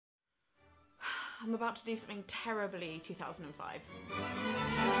I'm about to do something terribly 2005.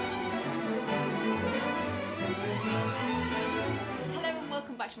 Hello and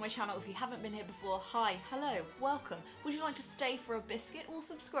welcome back to my channel. If you haven't been here before, hi, hello, welcome. Would you like to stay for a biscuit or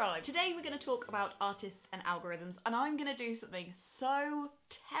subscribe? Today we're going to talk about artists and algorithms, and I'm going to do something so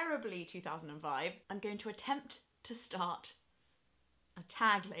terribly 2005. I'm going to attempt to start a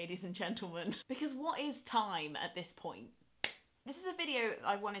tag, ladies and gentlemen. Because what is time at this point? This is a video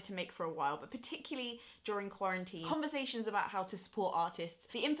I wanted to make for a while, but particularly during quarantine, conversations about how to support artists,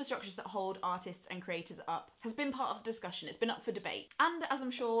 the infrastructures that hold artists and creators up, has been part of the discussion. It's been up for debate. And as I'm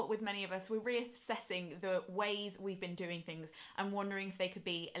sure with many of us, we're reassessing the ways we've been doing things and wondering if they could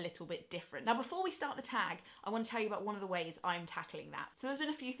be a little bit different. Now, before we start the tag, I want to tell you about one of the ways I'm tackling that. So there's been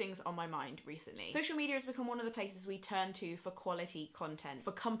a few things on my mind recently. Social media has become one of the places we turn to for quality content,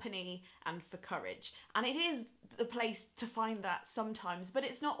 for company, and for courage. And it is the place to find that sometimes, but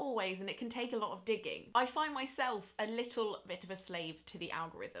it's not always, and it can take a lot of digging. I find myself a little bit of a slave to the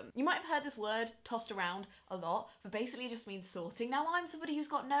algorithm. You might have heard this word tossed around a lot, but basically it just means sorting. Now, I'm somebody who's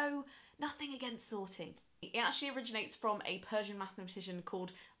got nothing against sorting. It actually originates from a Persian mathematician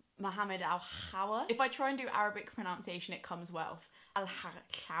called Muhammad al-Hawa. If I try and do Arabic pronunciation, it comes well.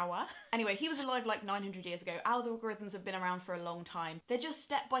 Al-Hawa. Anyway, he was alive like 900 years ago. Algorithms have been around for a long time. They're just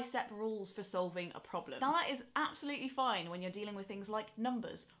step-by-step rules for solving a problem. Now, that is absolutely fine when you're dealing with things like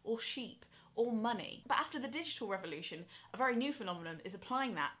numbers or sheep or money. But after the digital revolution, a very new phenomenon is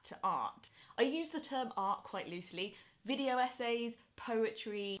applying that to art. I use the term art quite loosely. Video essays,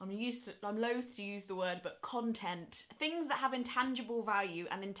 poetry, I'm loath to use the word, but content. Things that have intangible value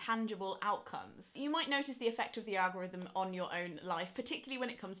and intangible outcomes. You might notice the effect of the algorithm on your own life, particularly when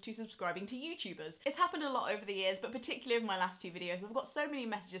it comes to subscribing to YouTubers. It's happened a lot over the years, but particularly over my last two videos, I've got so many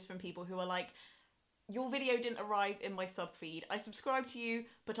messages from people who are like, your video didn't arrive in my sub feed. I subscribe to you,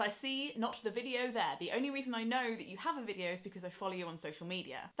 but I see not the video there. The only reason I know that you have a video is because I follow you on social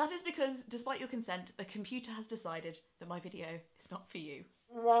media. That is because, despite your consent, the computer has decided that my video is not for you.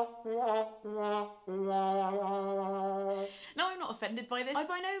 No, I'm not offended by this. I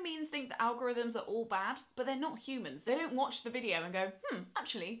by no means think that algorithms are all bad, but they're not humans. They don't watch the video and go,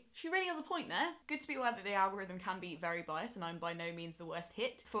 actually, she really has a point there. Good to be aware that the algorithm can be very biased, and I'm by no means the worst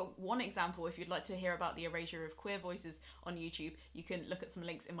hit. For one example, if you'd like to hear about the erasure of queer voices on YouTube, you can look at some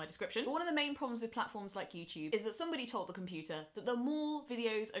links in my description. But one of the main problems with platforms like YouTube is that somebody told the computer that the more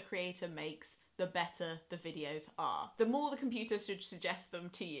videos a creator makes, the better the videos are. The more the computer should suggest them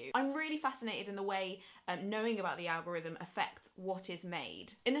to you. I'm really fascinated in the way knowing about the algorithm affects what is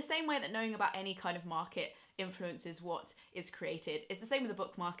made. In the same way that knowing about any kind of market influences what is created. It's the same with the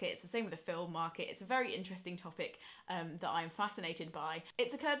book market, it's the same with the film market. It's a very interesting topic that I'm fascinated by.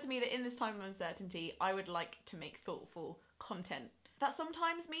 It's occurred to me that in this time of uncertainty, I would like to make thoughtful content. That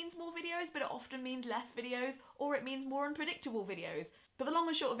sometimes means more videos, but it often means less videos, or it means more unpredictable videos. But the long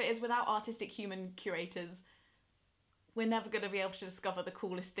and short of it is, without artistic human curators, we're never going to be able to discover the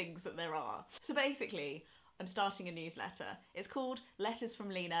coolest things that there are. So basically, I'm starting a newsletter. It's called Letters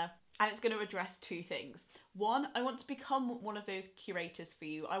from Lena, and it's going to address two things. One, I want to become one of those curators for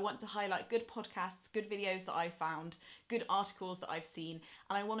you. I want to highlight good podcasts, good videos that I've found, good articles that I've seen,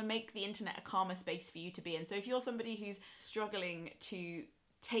 and I want to make the internet a calmer space for you to be in. So if you're somebody who's struggling to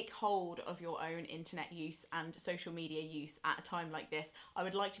take hold of your own internet use and social media use at a time like this, I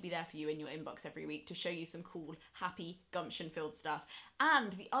would like to be there for you in your inbox every week to show you some cool, happy, gumption-filled stuff.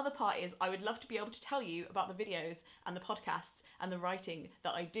 And the other part is, I would love to be able to tell you about the videos and the podcasts and the writing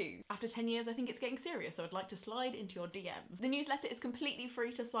that I do. After 10 years, I think it's getting serious, so I'd like to slide into your DMs. The newsletter is completely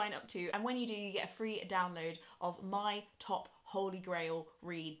free to sign up to, and when you do, you get a free download of my top holy grail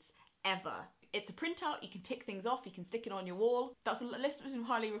reads ever. It's a printout, you can tick things off, you can stick it on your wall. That's a list that's been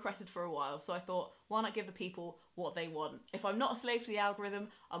highly requested for a while, so I thought, why not give the people what they want? If I'm not a slave to the algorithm,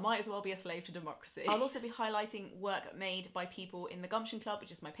 I might as well be a slave to democracy. I'll also be highlighting work made by people in the Gumption Club,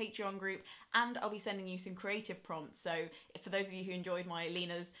 which is my Patreon group, and I'll be sending you some creative prompts. So for those of you who enjoyed my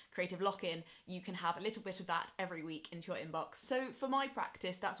Lena's creative lock-in, you can have a little bit of that every week into your inbox. So for my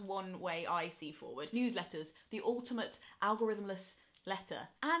practice, that's one way I see forward. Newsletters, the ultimate algorithmless letter.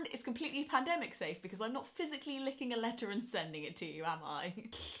 And it's completely pandemic safe because I'm not physically licking a letter and sending it to you, am I?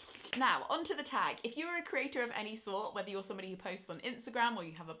 Now, onto the tag. If you're a creator of any sort, whether you're somebody who posts on Instagram or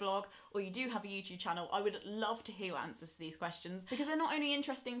you have a blog or you do have a YouTube channel, I would love to hear your answers to these questions because they're not only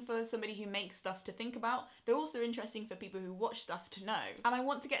interesting for somebody who makes stuff to think about, they're also interesting for people who watch stuff to know. And I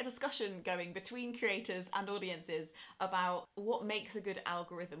want to get a discussion going between creators and audiences about what makes a good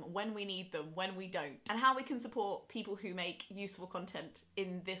algorithm, when we need them, when we don't, and how we can support people who make useful content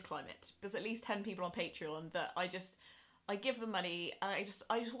in this climate. There's at least 10 people on Patreon that I give them money, and I just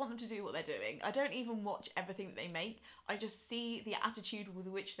want them to do what they're doing. I don't even watch everything that they make. I just see the attitude with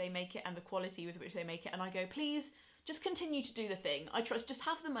which they make it and the quality with which they make it, and I go, please, just continue to do the thing. I trust, just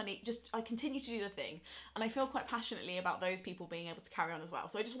have the money, I continue to do the thing. And I feel quite passionately about those people being able to carry on as well.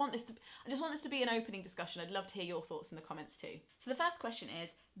 So I just want this to be an opening discussion. I'd love to hear your thoughts in the comments too. So the first question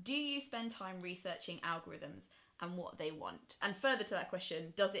is, do you spend time researching algorithms and what they want? And further to that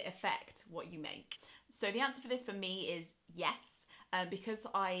question, does it affect what you make? So the answer for this for me is yes. Because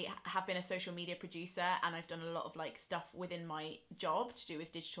I have been a social media producer and I've done a lot of like stuff within my job to do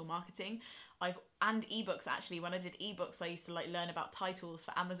with digital marketing, and ebooks actually. When I did ebooks, I used to like learn about titles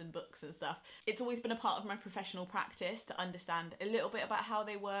for Amazon books and stuff. It's always been a part of my professional practice to understand a little bit about how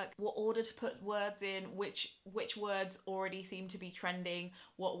they work, what order to put words in, which words already seem to be trending,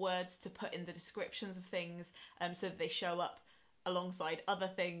 what words to put in the descriptions of things, so that they show up alongside other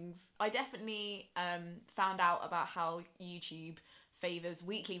things. I definitely found out about how YouTube favours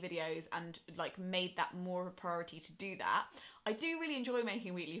weekly videos and like made that more of a priority to do that. I do really enjoy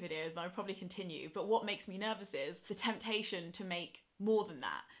making weekly videos and I would probably continue, but what makes me nervous is the temptation to make more than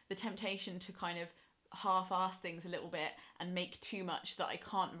that, the temptation to kind of half-ass things a little bit and make too much that I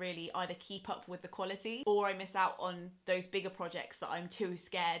can't really either keep up with the quality, or I miss out on those bigger projects that I'm too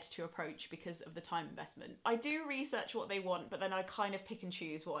scared to approach because of the time investment. I do research what they want, but then I kind of pick and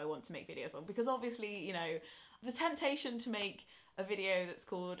choose what I want to make videos on, because obviously, you know, the temptation to make a video that's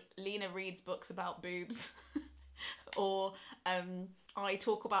called Lena reads books about boobs or I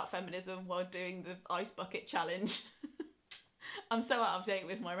talk about feminism while doing the ice bucket challenge I'm so out of date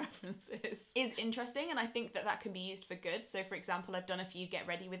with my references, is interesting, and I think that that can be used for good. So for example, I've done a few Get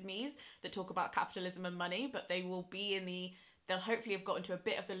Ready With Me's that talk about capitalism and money, but they will be in they'll hopefully have got into a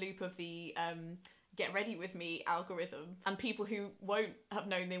bit of the loop of the Get Ready With Me algorithm, and people who won't have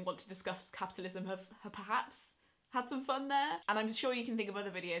known they want to discuss capitalism have perhaps had some fun there. And I'm sure you can think of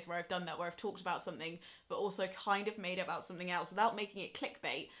other videos where I've done that, where I've talked about something but also kind of made it about something else without making it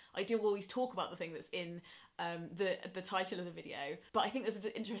clickbait. I do always talk about the thing that's in the title of the video, but I think there's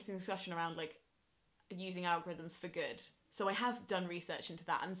an interesting discussion around like using algorithms for good. So I have done research into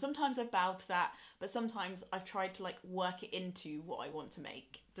that, and sometimes I've bowed to that, but sometimes I've tried to like work it into what I want to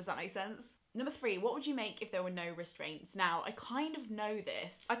make. Does that make sense? Number 3, what would you make if there were no restraints? Now, I kind of know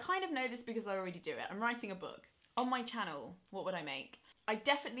this. I kind of know this because I already do it. I'm writing a book. On my channel, what would I make? I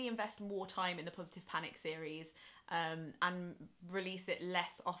definitely invest more time in the Positive Panic series and release it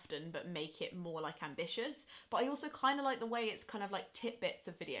less often but make it more like ambitious. But I also kind of like the way it's kind of like tidbits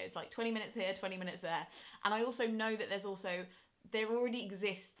of videos, like 20 minutes here, 20 minutes there. And I also know that there already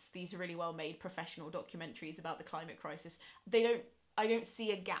exists these really well made professional documentaries about the climate crisis. I don't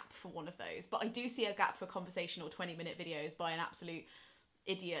see a gap for one of those, but I do see a gap for conversational 20-minute videos by an absolute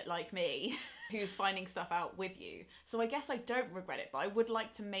idiot like me who's finding stuff out with you. So I guess I don't regret it, but I would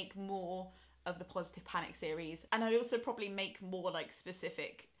like to make more of the Positive Panic series, and I'd also probably make more like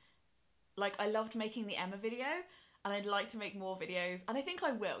specific, like I loved making the Emma video, and I'd like to make more videos, and I think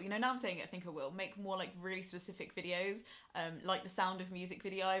I will, you know, now I'm saying it, I think I will make more like really specific videos, like the Sound of Music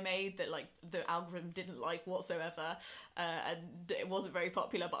video I made that like the algorithm didn't like whatsoever, and it wasn't very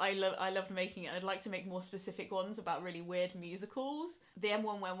popular, but I loved making it. I'd like to make more specific ones about really weird musicals. The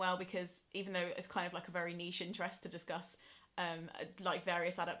M1 went well because even though it's kind of like a very niche interest to discuss like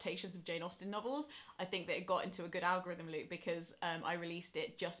various adaptations of Jane Austen novels, I think that it got into a good algorithm loop because I released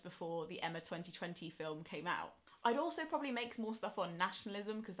it just before the Emma 2020 film came out. I'd also probably make more stuff on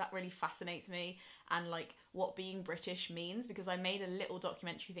nationalism because that really fascinates me, and like what being British means, because I made a little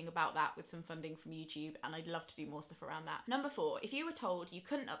documentary thing about that with some funding from YouTube, and I'd love to do more stuff around that. Number 4, if you were told you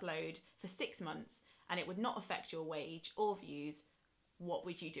couldn't upload for 6 months and it would not affect your wage or views, what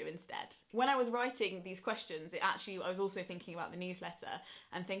would you do instead? When I was writing these questions, I was also thinking about the newsletter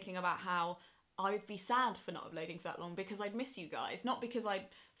and thinking about how I would be sad for not uploading for that long because I'd miss you guys. Not because I'd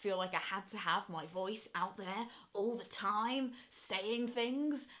feel like I had to have my voice out there all the time, saying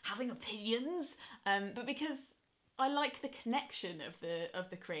things, having opinions, but because I like the connection of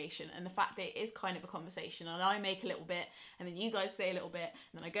the creation and the fact that it is kind of a conversation, and I make a little bit and then you guys say a little bit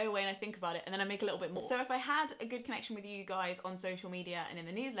and then I go away and I think about it and then I make a little bit more. So if I had a good connection with you guys on social media and in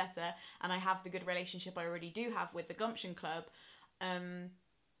the newsletter, and I have the good relationship I already do have with the Gumption Club,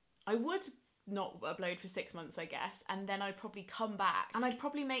 I would not upload for 6 months, I guess, and then I'd probably come back and I'd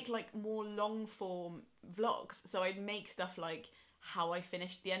probably make like more long form vlogs. So I'd make stuff like how I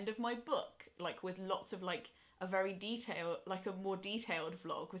finished the end of my book, like with lots of like a very detailed, like a more detailed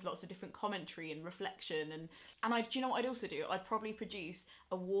vlog with lots of different commentary and reflection. And do you know what I'd also do? I'd probably produce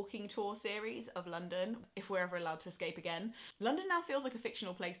a walking tour series of London, if we're ever allowed to escape again. London now feels like a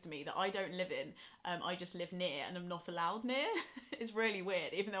fictional place to me that I don't live in. I just live near and I'm not allowed near. It's really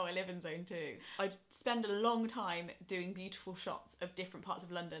weird, even though I live in Zone 2. I'd spend a long time doing beautiful shots of different parts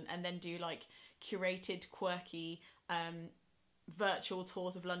of London and then do like curated, quirky, virtual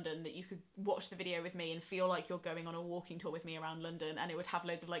tours of London that you could watch the video with me and feel like you're going on a walking tour with me around London, and it would have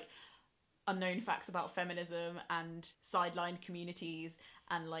loads of like unknown facts about feminism and sidelined communities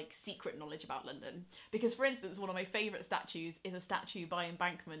and like secret knowledge about London. Because for instance, one of my favourite statues is a statue by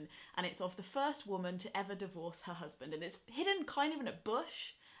Embankment, and it's of the first woman to ever divorce her husband, and it's hidden kind of in a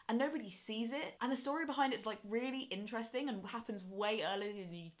bush and nobody sees it, and the story behind it's like really interesting and happens way earlier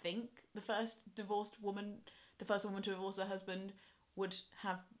than you'd think. The first woman to divorce her husband would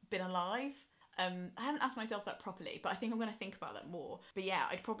have been alive. I haven't asked myself that properly, but I think I'm going to think about that more. But yeah,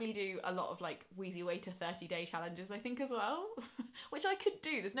 I'd probably do a lot of like Wheezy Waiter 30-day challenges, I think, as well, which I could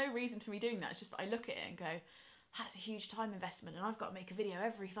do. There's no reason for me doing that. It's just that I look at it and go, that's a huge time investment and I've got to make a video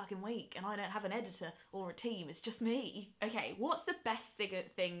every fucking week and I don't have an editor or a team, it's just me. Okay, what's the best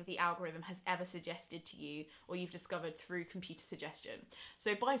thing the algorithm has ever suggested to you or you've discovered through computer suggestion?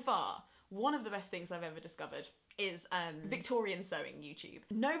 So by far, one of the best things I've ever discovered is Victorian sewing YouTube.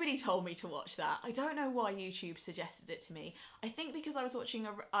 Nobody told me to watch that. I don't know why YouTube suggested it to me. I think because I was watching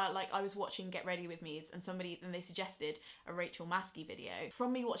I was watching Get Ready With Me's and they suggested a Rachel Maskey video.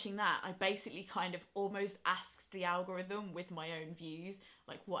 From me watching that, I basically kind of almost asked the algorithm with my own views,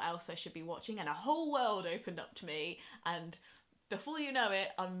 like what else I should be watching, and a whole world opened up to me, and before you know it,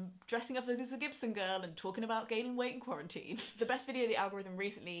 I'm dressing up as a Gibson girl and talking about gaining weight in quarantine. The best video the algorithm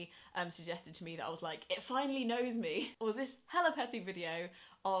recently suggested to me that I was like, it finally knows me, was this hella petty video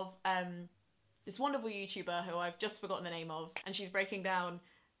of this wonderful YouTuber who I've just forgotten the name of, and she's breaking down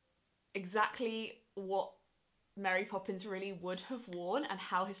exactly what Mary Poppins really would have worn and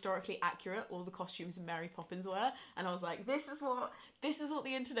how historically accurate all the costumes in Mary Poppins were, and I was like, this is what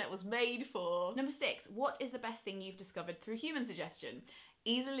the internet was made for. Number 6, what is the best thing you've discovered through human suggestion?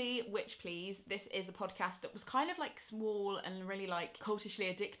 Easily Witch Please. This is a podcast that was kind of like small and really like cultishly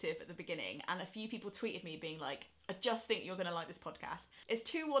addictive at the beginning, and a few people tweeted me being like, I just think you're gonna like this podcast. It's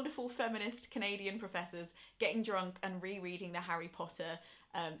 2 wonderful feminist Canadian professors getting drunk and rereading the Harry Potter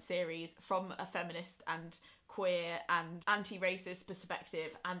series from a feminist and queer and anti-racist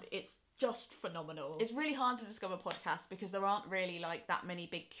perspective, and it's just phenomenal. It's really hard to discover podcasts because there aren't really like that many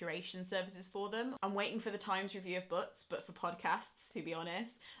big curation services for them. I'm waiting for the Times review of books, but for podcasts, to be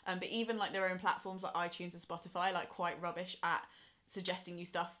honest. But even like their own platforms like iTunes and Spotify, like quite rubbish at suggesting you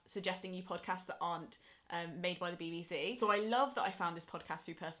podcasts that aren't made by the BBC. So I love that I found this podcast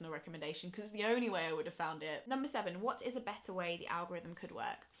through personal recommendation because it's the only way I would have found it. Number 7, what is a better way the algorithm could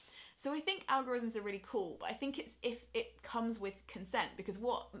work? So I think algorithms are really cool, but I think it's if it comes with consent, because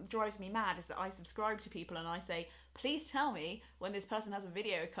what drives me mad is that I subscribe to people and I say, please tell me when this person has a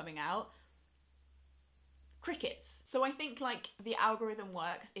video coming out. Crickets. So I think like the algorithm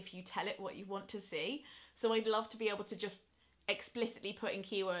works if you tell it what you want to see. So I'd love to be able to just explicitly put in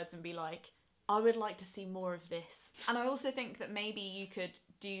keywords and be like, I would like to see more of this. And I also think that maybe you could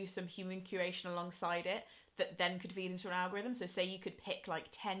do some human curation alongside it that then could feed into an algorithm. So say you could pick like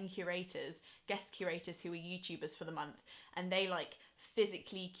 10 guest curators who are YouTubers for the month, and they like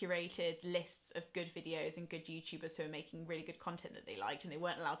physically curated lists of good videos and good YouTubers who are making really good content that they liked, and they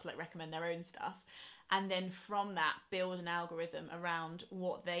weren't allowed to like recommend their own stuff. And then from that, build an algorithm around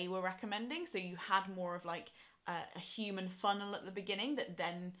what they were recommending. So you had more of like a human funnel at the beginning that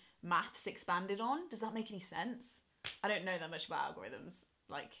then maths expanded on. Does that make any sense? I don't know that much about algorithms,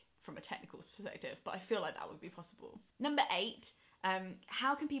 like from a technical perspective, but I feel like that would be possible. Number 8,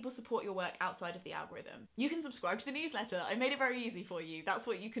 how can people support your work outside of the algorithm? You can subscribe to the newsletter. I made it very easy for you. That's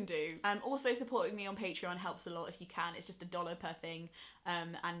what you can do. Also supporting me on Patreon helps a lot if you can. It's just $1 per thing,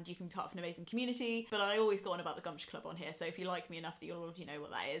 and you can be part of an amazing community. But I always go on about the Gumption Club on here, so if you like me enough that you'll already know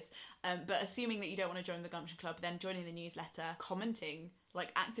what that is. But assuming that you don't want to join the Gumption Club, then joining the newsletter, commenting, like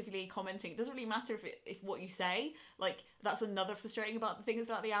actively commenting. It doesn't really matter if what you say, like that's another frustrating about the things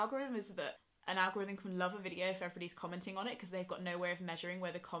about the algorithm, is that an algorithm can love a video if everybody's commenting on it because they've got no way of measuring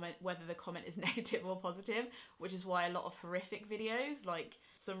whether the comment is negative or positive, which is why a lot of horrific videos, like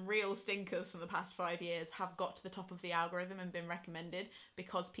some real stinkers from the past 5 years, have got to the top of the algorithm and been recommended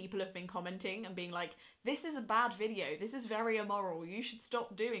because people have been commenting and being like, this is a bad video, this is very immoral, you should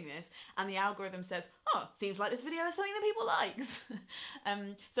stop doing this, and the algorithm says, oh, seems like this video is something that people likes.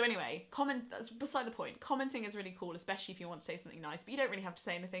 So anyway, that's beside the point. Commenting is really cool, especially if you want to say something nice, but you don't really have to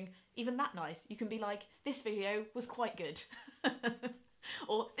say anything even that nice. nice. You can be like, this video was quite good.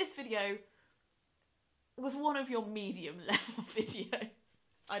 Or this video was one of your medium level videos.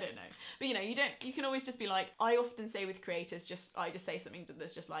 I don't know. But you can always just be like, I often say with creators, I just say something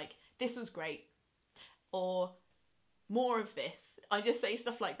that's just like, this was great, or more of this. I just say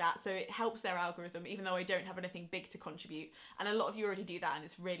stuff like that, so it helps their algorithm, even though I don't have anything big to contribute. And a lot of you already do that, and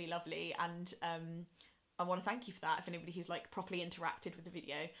it's really lovely, and I want to thank you for that. If anybody who's like properly interacted with the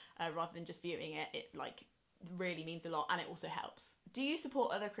video rather than just viewing it, it like really means a lot, and it also helps. Do you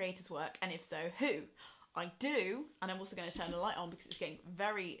support other creators' work, and if so, who? I do, and I'm also going to turn the light on because it's getting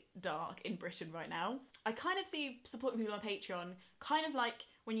very dark in Britain right now. I kind of see supporting people on Patreon kind of like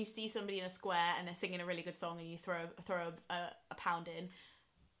when you see somebody in a square and they're singing a really good song and you throw a pound in,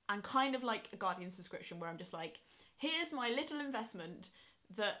 and kind of like a Guardian subscription where I'm just like, here's my little investment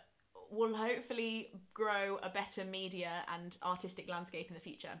that will hopefully grow a better media and artistic landscape in the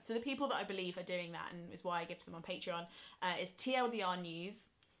future. So the people that I believe are doing that, and is why I give to them on Patreon, is TLDR News,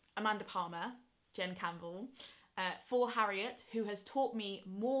 Amanda Palmer, Jen Campbell, For Harriet, who has taught me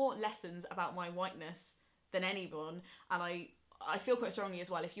more lessons about my whiteness than anyone, and I feel quite strongly as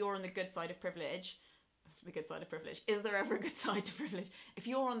well, if you're on the good side of privilege, is there ever a good side to privilege? If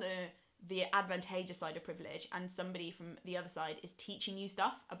you're on the advantageous side of privilege and somebody from the other side is teaching you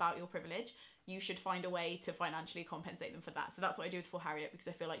stuff about your privilege, you should find a way to financially compensate them for that. So that's what I do with For Harriet, because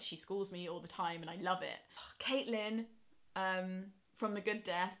I feel like she schools me all the time and I love it. Caitlin from The Good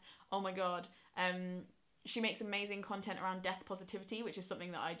Death, oh my god. She makes amazing content around death positivity, which is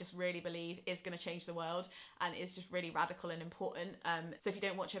something that I just really believe is going to change the world and is just really radical and important. So if you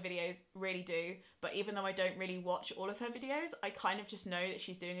don't watch her videos, really do. But even though I don't really watch all of her videos, I kind of just know that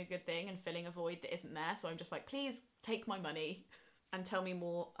she's doing a good thing and filling a void that isn't there. So I'm just like, please take my money and tell me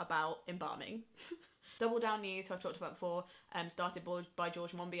more about embalming. Double Down News, who I've talked about before, started by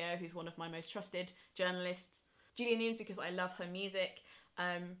George Monbiot, who's one of my most trusted journalists. Julia Nunes, because I love her music.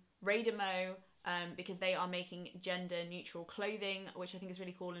 Ray Mo, because they are making gender neutral clothing, which I think is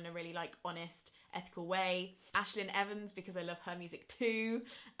really cool in a really like honest, ethical way. Ashlyn Evans, because I love her music too.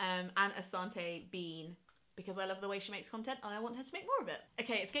 And Asante Bean, because I love the way she makes content and I want her to make more of it.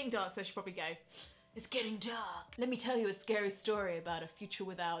 Okay, it's getting dark, so I should probably go. It's getting dark. Let me tell you a scary story about a future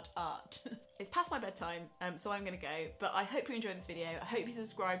without art. It's past my bedtime, so I'm gonna go, but I hope you enjoyed this video. I hope you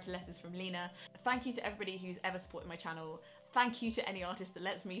subscribe to Letters from Lena. Thank you to everybody who's ever supported my channel. Thank you to any artist that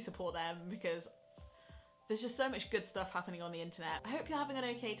lets me support them, because there's just so much good stuff happening on the internet. I hope you're having an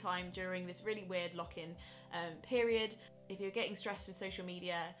okay time during this really weird lock-in period. If you're getting stressed with social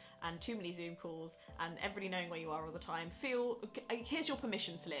media and too many Zoom calls and everybody knowing where you are all the time, here's your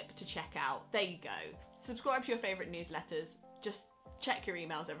permission slip to check out. There you go. Subscribe to your favourite newsletters. Just check your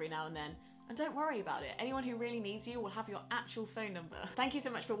emails every now and then. And don't worry about it. Anyone who really needs you will have your actual phone number. Thank you so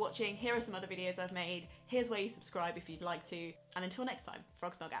much for watching. Here are some other videos I've made. Here's where you subscribe if you'd like to. And until next time,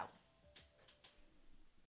 Frog Snog out.